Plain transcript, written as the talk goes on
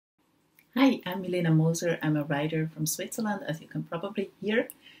Hi, I'm Milena Moser. I'm a writer from Switzerland, as you can probably hear,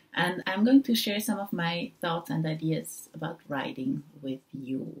 and I'm going to share some of my thoughts and ideas about writing with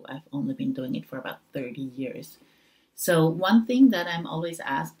you. I've only been doing it for about 30 years. So, one thing that I'm always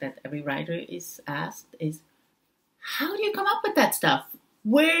asked, that every writer is asked, is how do you come up with that stuff?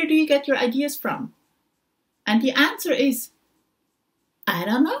 Where do you get your ideas from? And the answer is, I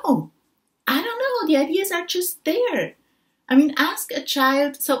don't know. I don't know. The ideas are just there. I mean, ask a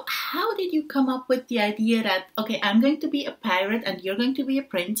child, so how did you come up with the idea that, okay, I'm going to be a pirate and you're going to be a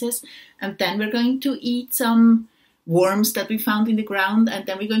princess, and then we're going to eat some worms that we found in the ground, and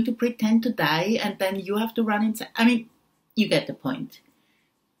then we're going to pretend to die, and then you have to run inside. I mean, you get the point.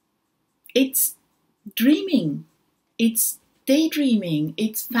 It's dreaming, it's daydreaming,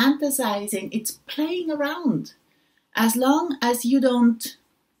 it's fantasizing, it's playing around. As long as you don't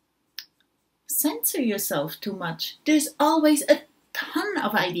censor yourself too much, there's always a ton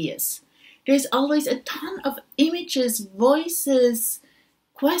of ideas. There's always a ton of images, voices,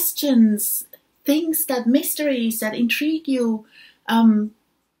 questions, things that mysteries that intrigue you.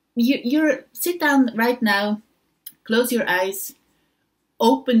 You're sit down right now, close your eyes,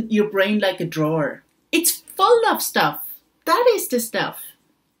 open your brain like a drawer. It's full of stuff. That is the stuff.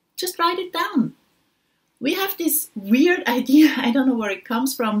 Just write it down. We have this weird idea, I don't know where it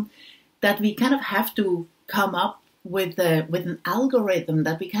comes from, that we kind of have to come up with an algorithm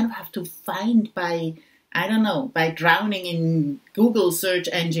that we kind of have to find by, I don't know, by drowning in Google search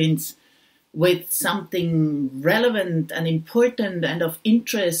engines with something relevant and important and of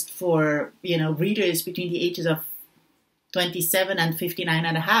interest for, readers between the ages of 27 and 59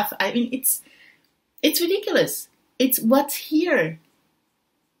 and a half. I mean, it's ridiculous. It's what's here,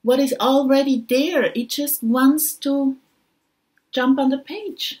 what is already there. It just wants to jump on the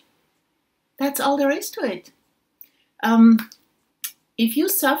page. That's all there is to it. If you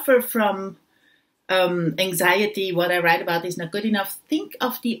suffer from anxiety, what I write about is not good enough, think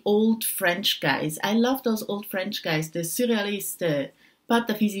of the old French guys. I love those old French guys, the surrealists, the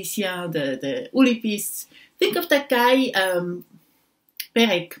pataphysiciens, the Oulipistes. Think of that guy,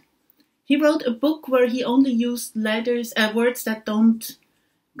 Perec. He wrote a book where he only used words that don't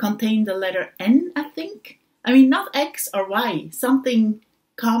contain the letter N, I think. I mean, not X or Y, something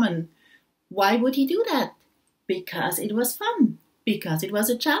common. Why would he do that? Because it was fun, because it was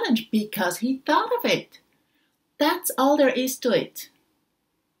a challenge, because he thought of it. That's all there is to it.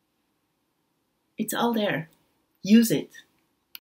 It's all there. Use it.